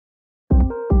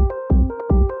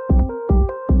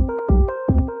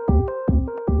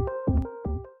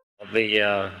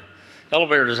The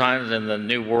elevator design is in the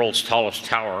new world's tallest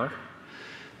tower.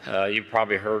 You've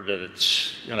probably heard that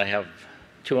it's going to have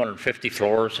 250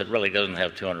 floors. It really doesn't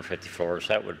have 250 floors.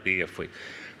 That would be if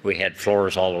we had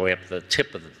floors all the way up to the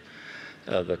tip of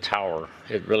the tower.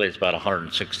 It really is about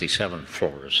 167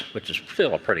 floors, which is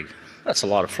still that's a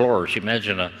lot of floors. You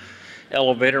imagine an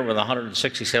elevator with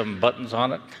 167 buttons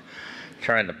on it,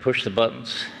 trying to push the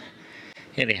buttons.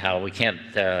 Anyhow, we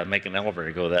can't make an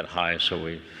elevator go that high, so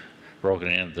we've broken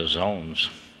it into zones.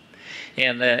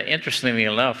 And interestingly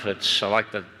enough, it's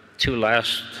like the two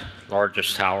last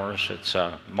largest towers. It's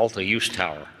a multi-use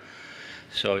tower.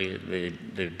 So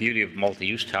the beauty of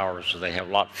multi-use towers is they have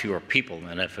a lot fewer people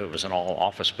than if it was an all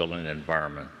office building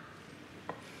environment.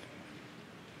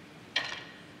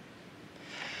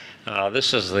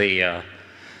 This is the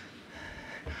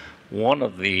one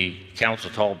of the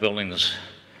council tall buildings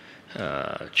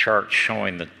chart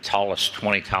showing the tallest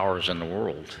 20 towers in the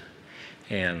world.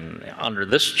 And under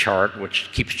this chart,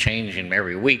 which keeps changing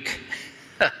every week,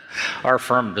 our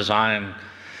firm designed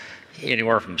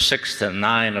anywhere from 6 to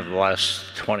 9 of the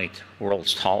last 20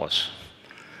 world's tallest.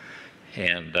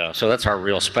 And so that's our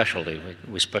real specialty.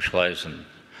 We specialize in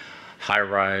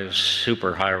high-rise,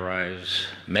 super high-rise,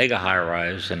 mega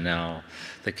high-rise, and now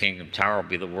the Kingdom Tower will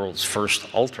be the world's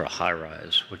first ultra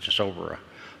high-rise, which is over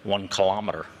 1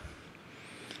 kilometer.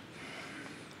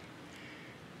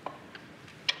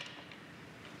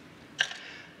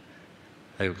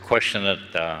 The question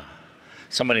that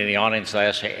somebody in the audience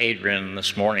asked Adrian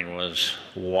this morning was,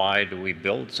 why do we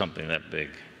build something that big?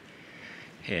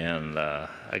 And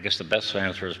I guess the best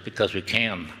answer is because we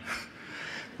can.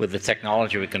 With the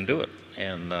technology, we can do it.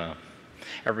 And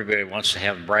everybody wants to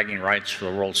have bragging rights for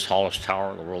the world's tallest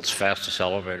tower, the world's fastest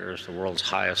elevators, the world's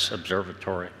highest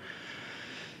observatory.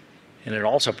 And it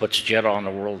also puts Jeddah on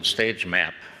the world stage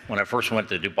map. When I first went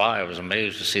to Dubai, I was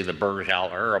amazed to see the Burj Al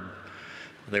Arab.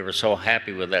 They were so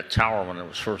happy with that tower when it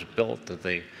was first built that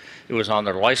it was on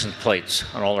their license plates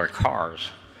on all their cars.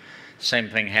 Same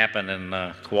thing happened in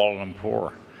Kuala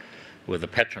Lumpur with the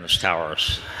Petronas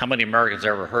Towers. How many Americans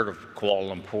ever heard of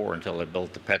Kuala Lumpur until they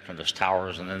built the Petronas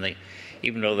Towers? And then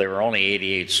even though they were only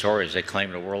 88 stories, they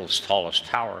claimed the world's tallest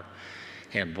tower.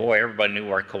 And boy, everybody knew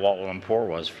where Kuala Lumpur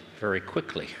was very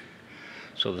quickly.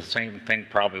 So the same thing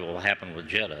probably will happen with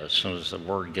Jeddah as soon as the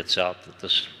word gets out that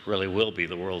this really will be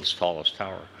the world's tallest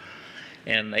tower.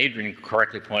 And Adrian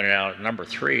correctly pointed out number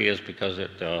 3 is because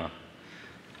it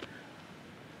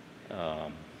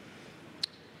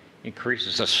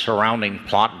increases the surrounding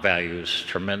plot values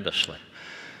tremendously.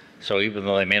 So even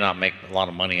though they may not make a lot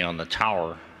of money on the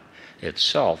tower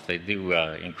itself, they do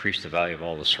increase the value of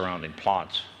all the surrounding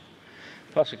plots.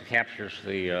 Plus it captures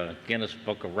the Guinness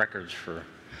Book of Records for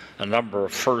a number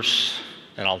of firsts,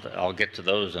 and I'll get to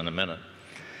those in a minute.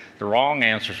 The wrong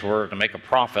answers were to make a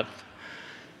profit.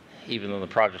 Even though the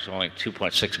project's only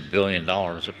 $2.6 billion,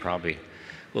 it probably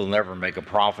will never make a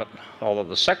profit. Although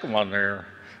the second one there,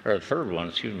 or the third one,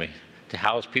 excuse me, to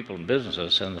house people and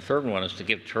businesses, and the third one is to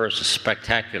give tourists a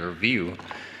spectacular view.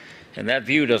 And that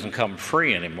view doesn't come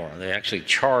free anymore. They actually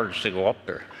charge to go up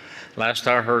there. Last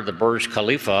I heard, the Burj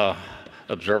Khalifa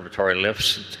observatory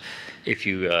lifts, if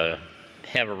you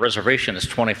have a reservation, it's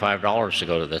 $25 to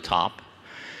go to the top.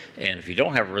 And if you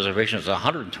don't have a reservation, it's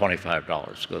 $125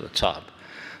 to go to the top.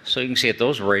 So you can see at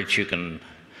those rates, you can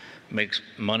make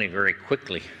money very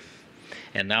quickly.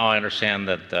 And now I understand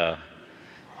that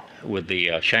with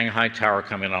the Shanghai Tower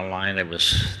coming online,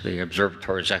 the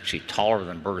observatory is actually taller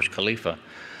than Burj Khalifa.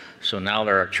 So now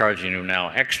they're charging you now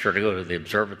extra to go to the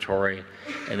observatory.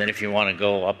 And then if you want to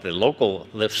go up the local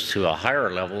lifts to a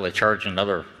higher level, they charge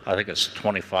another, I think it's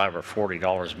 $25 or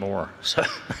 $40 more. So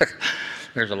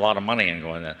there's a lot of money in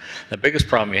going there. The biggest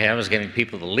problem you have is getting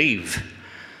people to leave.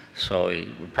 So we're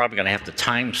probably going to have to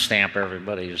time stamp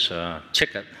everybody's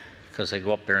ticket, because they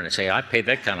go up there and they say, I paid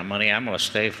that kind of money, I'm going to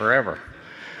stay forever.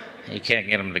 You can't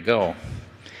get them to go.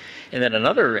 And then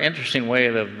another interesting way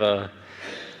of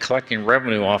collecting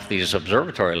revenue off these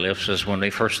observatory lifts is when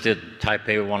they first did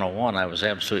Taipei 101, I was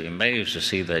absolutely amazed to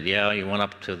see that, yeah, you went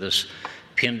up to this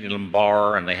pendulum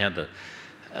bar and they had the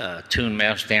tune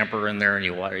mass damper in there, and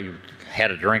you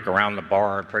had a drink around the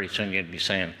bar, and pretty soon you'd be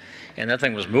saying, and that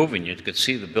thing was moving, you could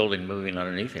see the building moving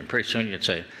underneath it, and pretty soon you'd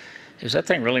say, is that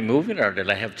thing really moving, or did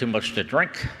I have too much to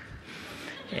drink?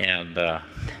 And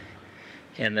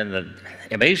then the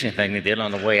amazing thing they did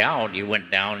on the way out, you went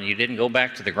down and you didn't go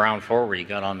back to the ground floor where you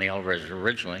got on the elevator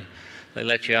originally. They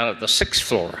let you out at the 6th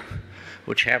floor,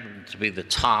 which happened to be the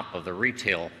top of the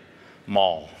retail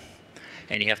mall.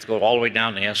 And you have to go all the way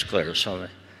down the escalator, so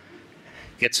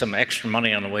get some extra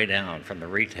money on the way down from the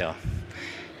retail.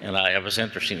 And it was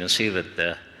interesting to see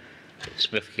that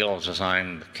Smith Gills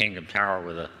designed the Kingdom Tower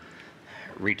with a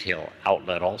retail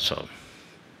outlet also.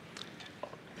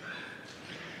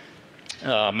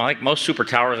 Like most super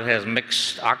towers, it has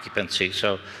mixed occupancy,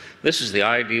 so this is the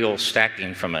ideal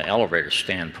stacking from an elevator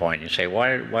standpoint. You say,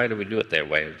 why do we do it that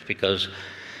way? It's because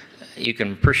you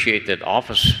can appreciate that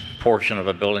office portion of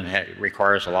a building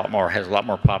requires a lot more, has a lot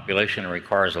more population and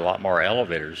requires a lot more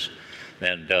elevators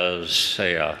than does,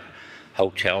 say, a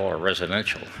hotel or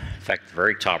residential. In fact, the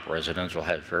very top residential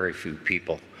has very few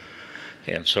people.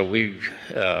 And so we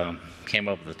came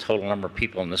up with the total number of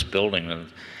people in this building,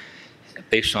 and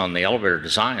based on the elevator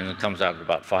design, it comes out to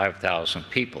about 5,000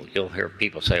 people. You'll hear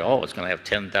people say, oh, it's going to have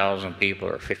 10,000 people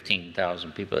or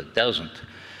 15,000 people. It doesn't.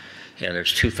 And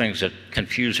there's two things that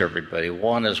confuse everybody.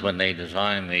 One is when they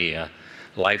design the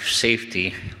life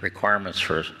safety requirements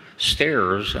for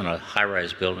stairs in a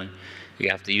high-rise building, you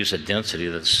have to use a density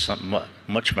that's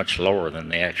much, much lower than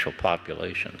the actual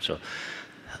population. So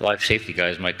life safety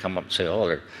guys might come up and say,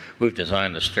 oh, we've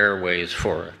designed the stairways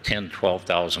for 10,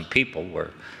 12,000 people,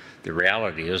 where the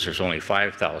reality is there's only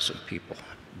 5,000 people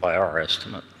by our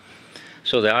estimate.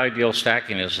 So the ideal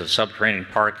stacking is the subterranean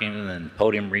parking and then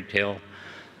podium retail,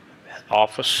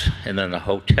 office, and then the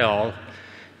hotel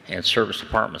and service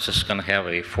apartments. This is going to have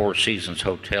a Four Seasons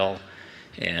hotel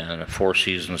and a Four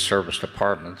Seasons service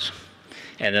apartments.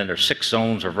 And then there's 6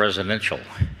 zones of residential.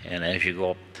 And as you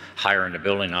go up higher in the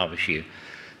building, obviously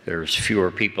there's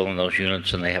fewer people in those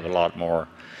units, and they have a lot more.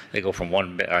 They go from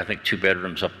 2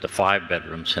 bedrooms up to 5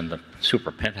 bedrooms in the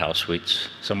super penthouse suites.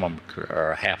 Some of them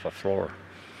are half a floor.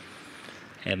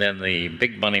 And then the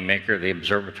big money maker, the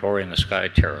observatory and the sky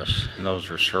terrace. And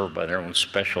those are served by their own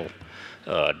special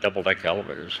double-deck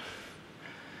elevators.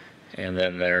 And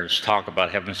then there's talk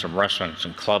about having some restaurants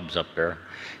and clubs up there.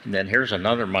 And then here's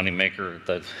another money maker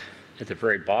at the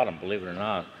very bottom, believe it or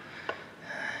not.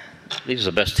 These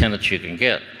are the best tenants you can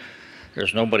get.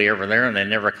 There's nobody ever there, and they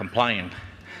never complain.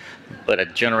 But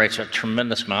it generates a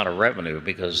tremendous amount of revenue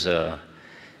because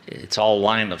it's all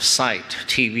line of sight.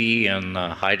 TV and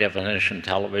high definition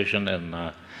television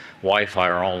and Wi-Fi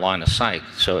are all line of sight.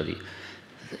 So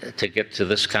to get to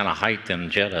this kind of height in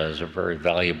Jeddah is a very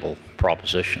valuable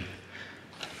proposition.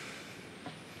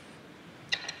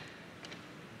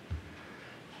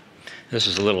 This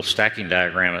is a little stacking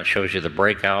diagram that shows you the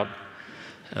breakout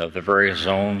of the various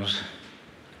zones.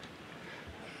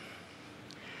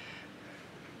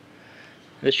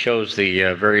 This shows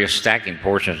the various stacking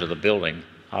portions of the building.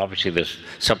 Obviously, there's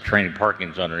subterranean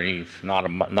parking's underneath, not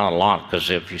a lot, because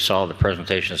if you saw the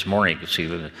presentation this morning, you could see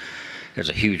that there's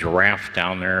a huge raft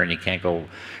down there, and you can't go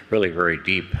really very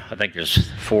deep. I think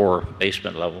there's 4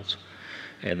 basement levels.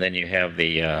 And then you have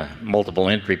the multiple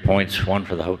entry points, one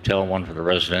for the hotel, one for the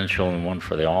residential, and one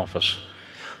for the office.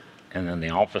 And then the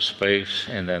office space,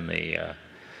 and then the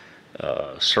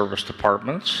service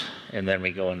departments. And then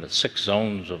we go into 6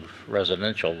 zones of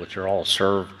residential, which are all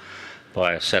served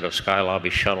by a set of sky lobby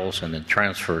shuttles and then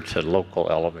transferred to local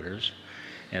elevators.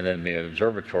 And then the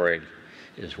observatory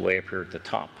is way up here at the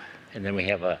top. And then we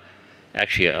have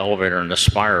actually an elevator in the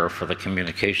spire for the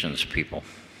communications people.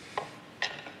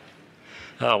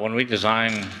 When we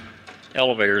design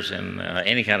elevators in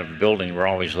any kind of building, we're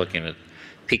always looking at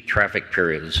peak traffic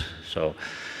periods. So,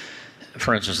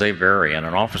 for instance, they vary. In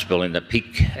an office building, the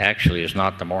peak actually is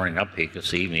not the morning up peak,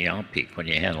 it's the evening out peak when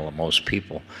you handle the most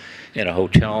people. In a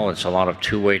hotel, it's a lot of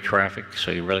two-way traffic, so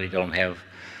you really don't have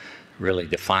really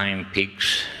defined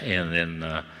peaks. And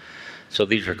then, so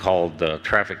these are called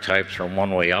traffic types, or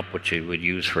one-way up, which you would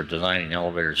use for designing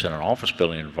elevators in an office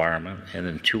building environment, and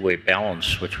then two-way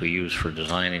balance, which we use for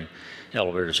designing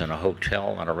elevators in a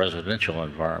hotel and a residential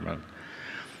environment.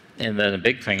 And then the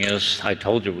big thing is, I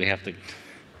told you we have to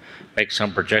make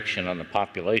some projection on the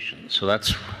population. So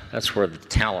that's where the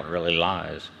talent really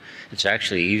lies. It's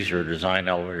actually easier to design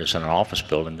elevators in an office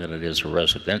building than it is a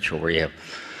residential, where you have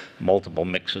multiple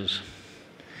mixes.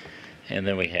 And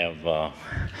then we have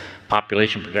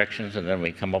population projections, and then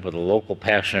we come up with the local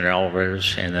passenger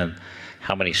elevators, and then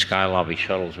how many sky lobby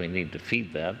shuttles we need to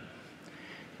feed that.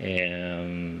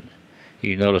 And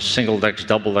you notice single decks,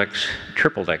 double decks,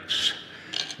 triple decks.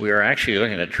 We are actually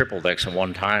looking at triple decks at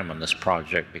one time on this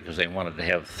project because they wanted to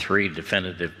have 3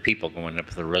 definitive people going up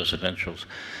to the residentials,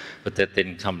 but that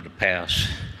didn't come to pass.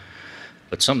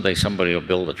 But someday somebody will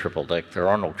build a triple deck. There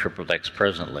are no triple decks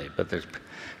presently, but there's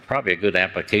probably a good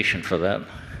application for that. In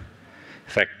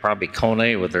fact, probably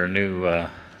Kone with their new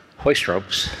hoist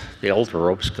ropes, the ultra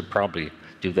ropes, could probably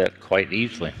do that quite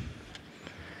easily.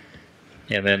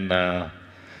 And then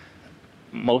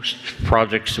most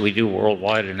projects we do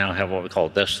worldwide now have what we call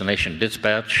destination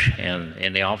dispatch, and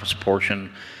in the office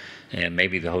portion, and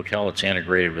maybe the hotel that's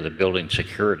integrated with the building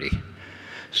security.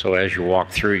 So as you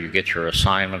walk through, you get your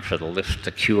assignment for the lift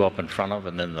to queue up in front of,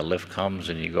 and then the lift comes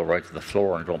and you go right to the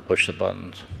floor and don't push the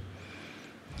buttons.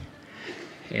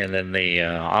 And then the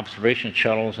observation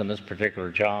shuttles in this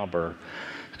particular job are,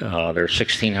 they're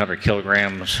 1,600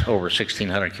 kilograms, over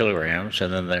 1,600 kilograms,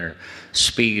 and then their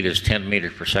speed is 10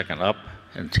 meters per second up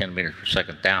and 10 meters per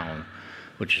second down,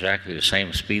 which is actually the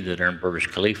same speed that are in Burj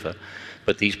Khalifa.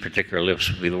 But these particular lifts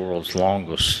will be the world's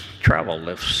longest travel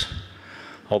lifts.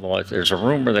 Although there's a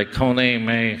rumor that Kone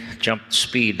may jump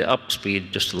speed, up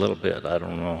speed just a little bit. I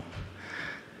don't know.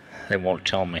 They won't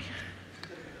tell me.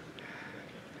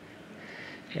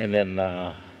 And then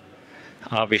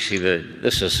obviously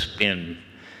this has been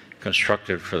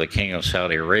constructed for the King of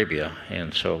Saudi Arabia.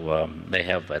 And so they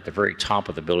have at the very top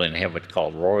of the building, they have what's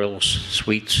called Royal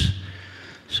Suites.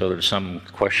 So there's some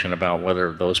question about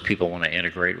whether those people want to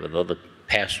integrate with other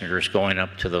passengers going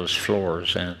up to those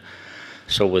floors. And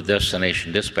so with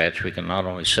Destination Dispatch, we can not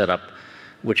only set up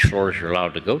which floors you're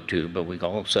allowed to go to, but we can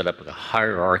also set up a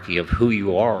hierarchy of who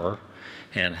you are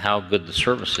and how good the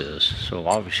service is. So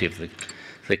obviously if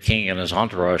the king and his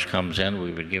entourage comes in,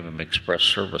 we would give them express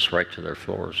service right to their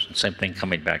floors. And same thing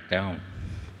coming back down.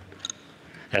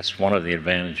 That's one of the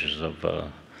advantages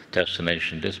of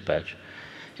Destination Dispatch.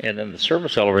 And then the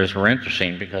service elevators were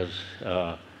interesting because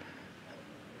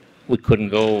we couldn't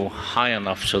go high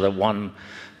enough so that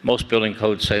most building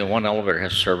codes say one elevator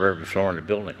has to serve every floor in the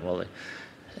building. Well,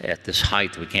 at this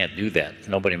height, we can't do that.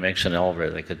 Nobody makes an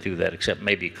elevator that could do that, except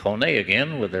maybe Kone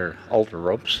again with their ultra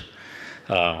ropes.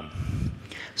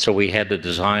 So we had to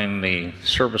design the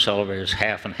service elevators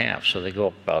half and half. So they go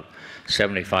up about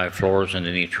 75 floors, and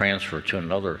then you transfer to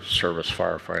another service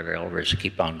firefighter elevators to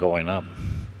keep on going up.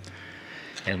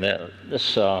 And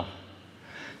this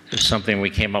is something we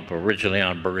came up originally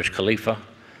on Burj Khalifa.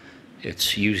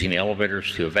 It's using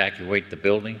elevators to evacuate the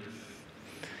building.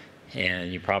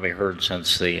 And you probably heard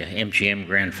since the MGM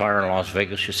Grand Fire in Las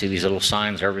Vegas, you see these little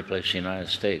signs every place in the United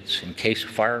States. In case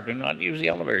of fire, do not use the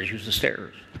elevators, use the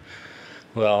stairs.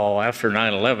 Well, after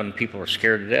 9/11, people were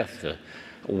scared to death to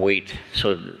wait.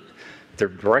 So the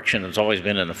direction has always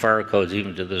been in the fire codes,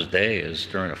 even to this day, is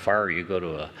during a fire, you go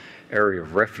to an area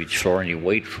of refuge floor and you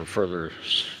wait for further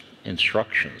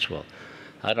instructions. Well,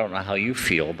 I don't know how you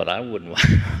feel, but I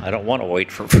don't want to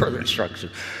wait for further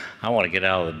instructions. I want to get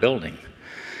out of the building.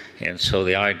 And so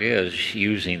the idea is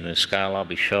using the Sky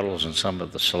Lobby shuttles and some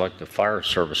of the selective fire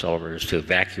service elevators to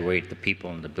evacuate the people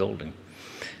in the building.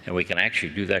 And we can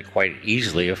actually do that quite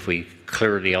easily if we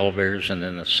clear the elevators and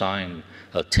then assign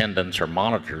attendants or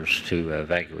monitors to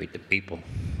evacuate the people.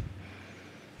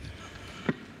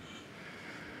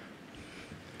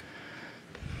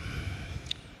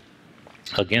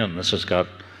 Again, this has got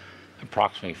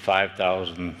approximately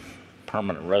 5,000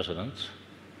 permanent residents.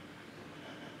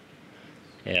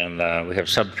 And we have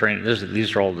subterranean,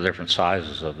 these are all the different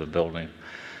sizes of the building.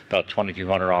 About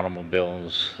 2,200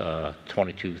 automobiles,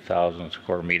 22,000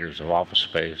 square meters of office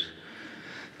space.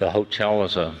 The hotel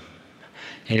is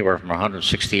anywhere from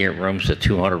 168 rooms to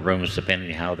 200 rooms,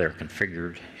 depending on how they're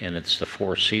configured, and it's the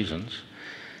Four Seasons.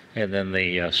 And then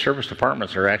the service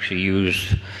departments are actually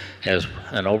used as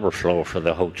an overflow for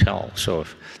the hotel. So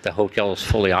if the hotel is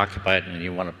fully occupied and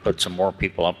you want to put some more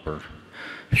people up or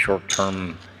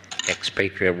short-term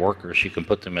expatriate workers, you can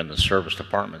put them in the service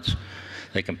departments.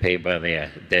 They can pay by the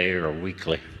day or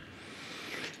weekly.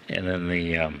 And then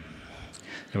then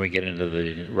we get into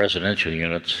the residential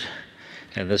units,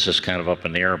 and this is kind of up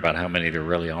in the air about how many there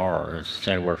really are. It's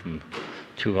anywhere from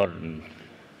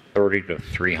 230 to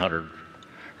 300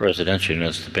 residential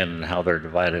units, depending on how they're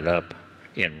divided up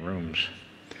in rooms.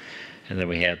 And then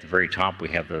we have at the very top, we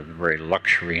have the very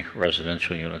luxury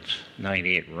residential units,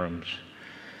 98 rooms.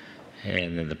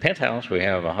 And in the penthouse, we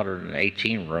have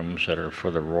 118 rooms that are for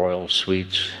the royal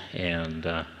suites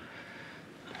and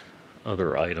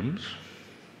other items.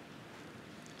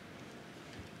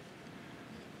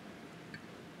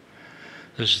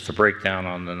 This is the breakdown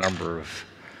on the number of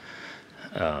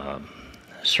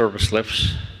service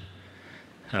lifts.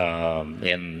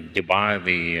 In Dubai,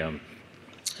 the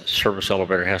service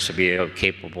elevator has to be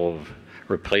capable of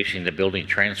replacing the building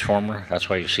transformer. That's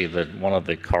why you see that one of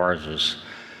the cars is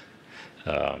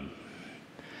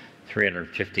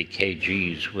 350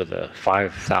 kgs with a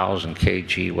 5,000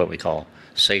 kg, what we call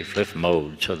safe lift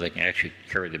mode, so they can actually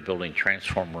carry the building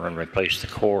transformer and replace the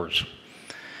cores.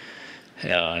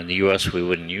 In the US, we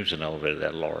wouldn't use an elevator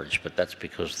that large, but that's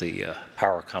because the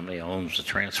power company owns the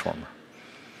transformer.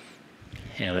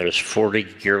 And there's 40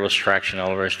 gearless traction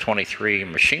elevators, 23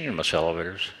 machineless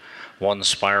elevators, 1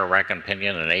 spire rack and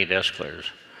pinion, and 8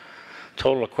 escalators.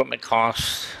 Total equipment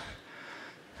costs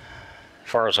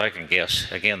far as I can guess,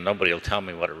 again, nobody will tell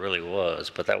me what it really was,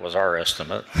 but that was our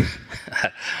estimate,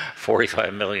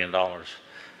 $45 million.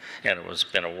 And it was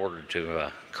been awarded to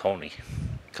Kone.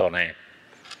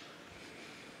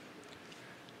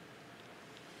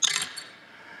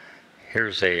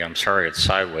 Here's I'm sorry it's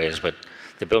sideways, but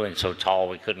the building's so tall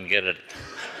we couldn't get it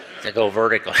to go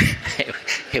vertically.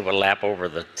 It would lap over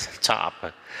the top.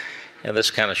 And this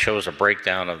kind of shows a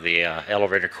breakdown of the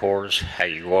elevator cores, how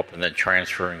you go up and then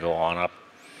transfer and go on up.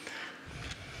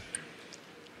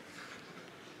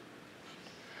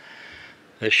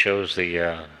 This shows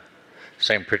the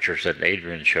same pictures that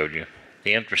Adrian showed you.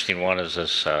 The interesting one is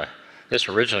this. This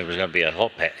originally was going to be a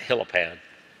helipad.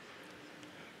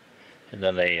 And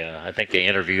then I think they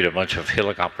interviewed a bunch of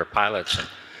helicopter pilots, and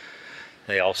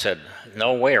they all said,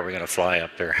 no way are we going to fly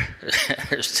up there.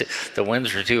 The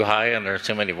winds are too high and there's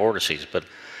too many vortices. But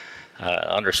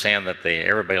understand that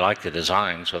everybody liked the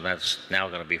design, so that's now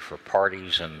going to be for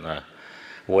parties and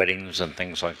weddings and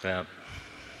things like that.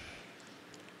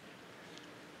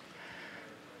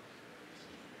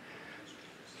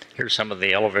 Here's some of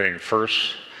the elevator.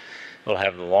 First, we'll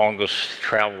have the longest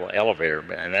travel elevator,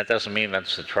 and that doesn't mean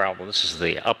that's the travel. This is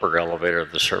the upper elevator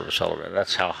of the service elevator.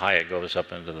 That's how high it goes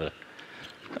up into the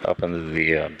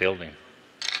building.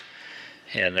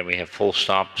 And then we have full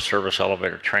stop service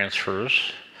elevator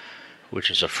transfers,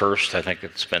 which is a first. I think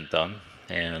it's been done,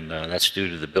 and that's due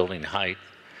to the building height.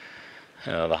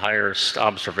 The highest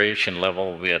observation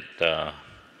level will be at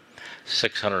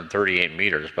 638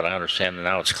 meters, but I understand that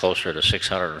now it's closer to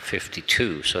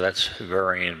 652, so that's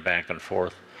varying back and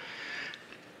forth.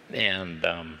 And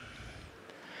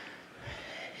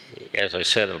as I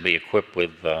said, it'll be equipped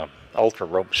with ultra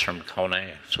ropes from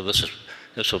Kone, so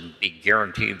this will be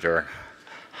guaranteed their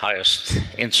highest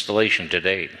installation to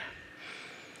date.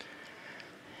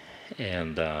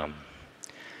 And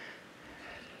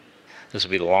this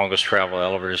will be the longest travel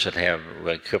elevators that have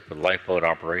equipped with lifeboat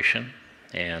operation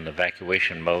and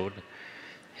evacuation mode.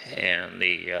 And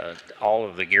all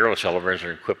of the gearless elevators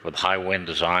are equipped with high wind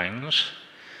designs,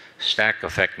 stack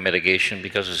effect mitigation,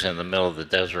 because it's in the middle of the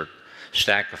desert.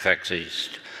 Stack effects is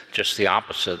just the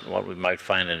opposite of what we might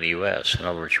find in the US. In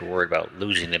other words, you're worried about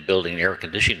losing the building air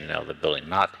conditioning out of the building,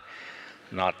 not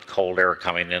cold air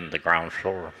coming in the ground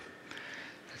floor.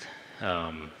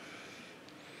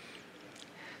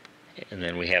 And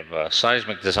then we have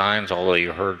seismic designs, although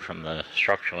you heard from the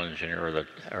structural engineer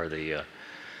or the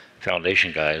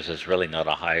foundation guys, it's really not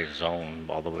a high zone,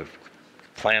 although we've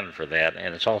planned for that.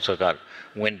 And it's also got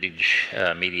windage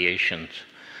mediations,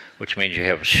 which means you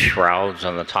have shrouds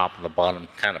on the top and the bottom,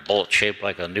 kind of bullet-shaped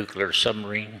like a nuclear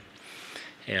submarine.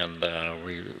 And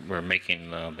we're making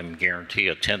them guarantee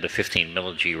a 10 to 15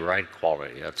 milli-G ride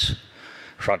quality. That's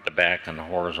front to back and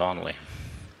horizontally.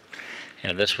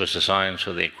 And this was designed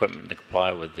so the equipment to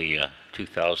comply with the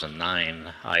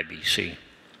 2009 IBC.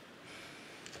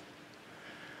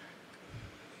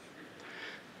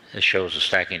 This shows a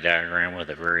stacking diagram with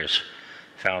the various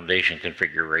foundation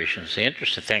configurations. The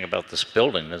interesting thing about this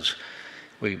building is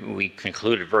we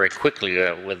concluded very quickly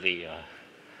with the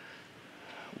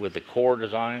core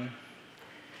design.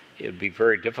 It would be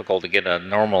very difficult to get a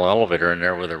normal elevator in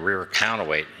there with a rear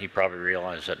counterweight. You probably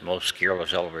realize that most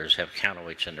gearless elevators have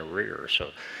counterweights in the rear.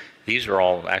 So these are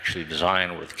all actually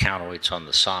designed with counterweights on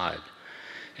the side.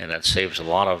 And that saves a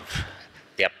lot of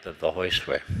depth of the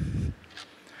hoistway.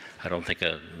 I don't think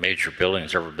a major building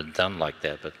has ever been done like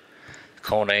that, but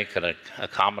Kone could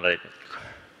accommodate,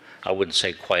 I wouldn't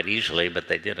say quite easily, but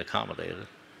they did accommodate it.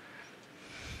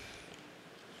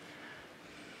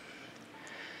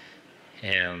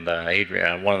 And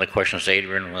Adrian, one of the questions to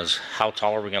Adrian was, how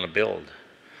tall are we going to build?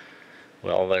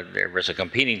 Well, there was a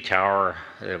competing tower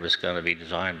that was going to be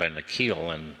designed by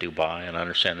Nikhil in Dubai, and I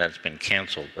understand that's been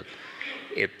canceled, but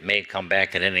it may come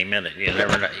back at any minute. You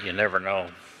never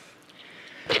know.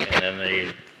 And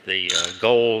then the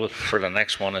goal for the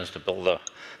next one is to build a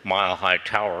mile-high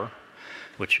tower,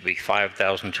 which would be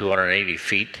 5,280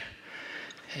 feet.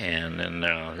 And then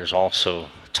there's also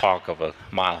talk of a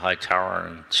mile-high tower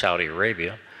in Saudi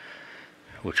Arabia,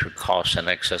 which would cost in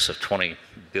excess of 20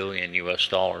 billion US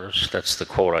dollars. That's the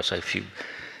quote. I say, if you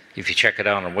check it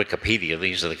out on Wikipedia,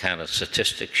 these are the kind of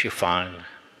statistics you find.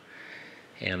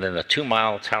 And then the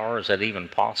 2-mile tower, is that even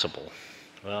possible?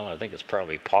 Well, I think it's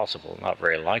probably possible, not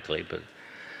very likely, but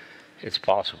it's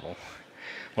possible.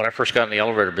 When I first got in the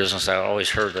elevator business, I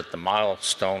always heard that the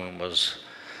milestone was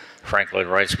Frank Lloyd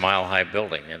Wright's mile-high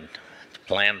building, and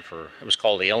planned for, it was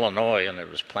called the Illinois, and it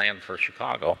was planned for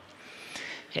Chicago.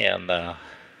 And I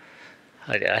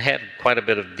had quite a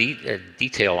bit of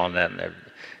detail on that, and it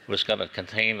was going to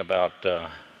contain about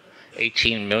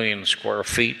 18 million square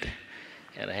feet,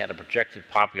 and it had a projected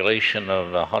population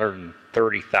of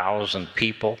 130,000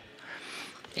 people.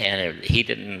 And he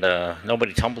didn't,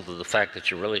 nobody tumbled to the fact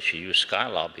that you really should use sky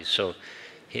lobbies. So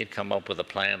he had come up with a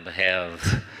plan to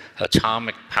have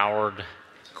atomic powered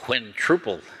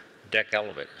quintuple deck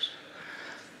elevators,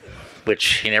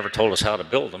 which he never told us how to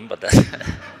build them, but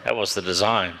that was the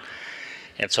design.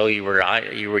 And so you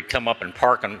would come up and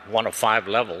park on one of 5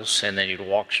 levels, and then you'd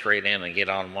walk straight in and get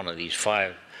on one of these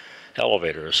 5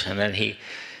 elevators. And then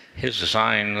his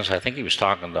designs, I think he was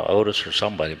talking to Otis or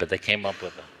somebody, but they came up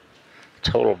with a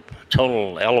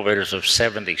total elevators of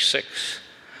 76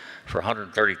 for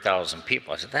 130,000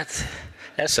 people. I said,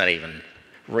 that's not even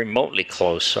remotely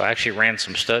close. So I actually ran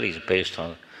some studies based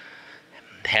on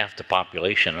half the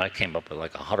population, and I came up with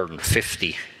like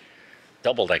 150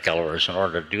 double-deck elevators in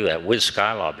order to do that with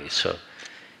sky lobbies. So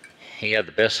he had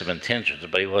the best of intentions,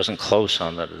 but he wasn't close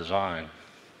on the design.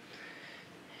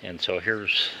 And so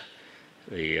here's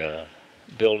the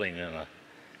building and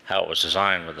how it was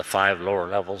designed with the 5 lower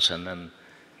levels, and then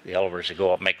the elevators would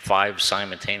go up, make 5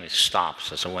 simultaneous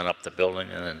stops as it went up the building,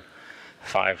 and then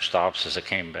 5 stops as it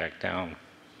came back down.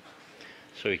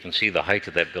 So you can see the height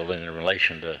of that building in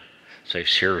relation to, say,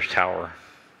 Sears Tower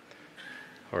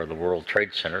or the World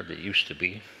Trade Center that used to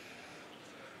be.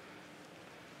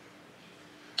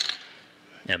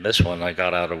 And this one I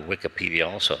got out of Wikipedia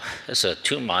also. It's a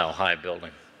 2-mile high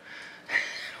building,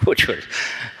 which would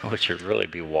really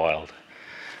be wild.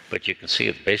 But you can see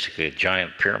it's basically a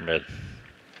giant pyramid.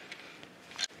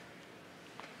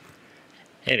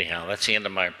 Anyhow, that's the end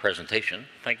of my presentation.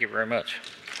 Thank you very much.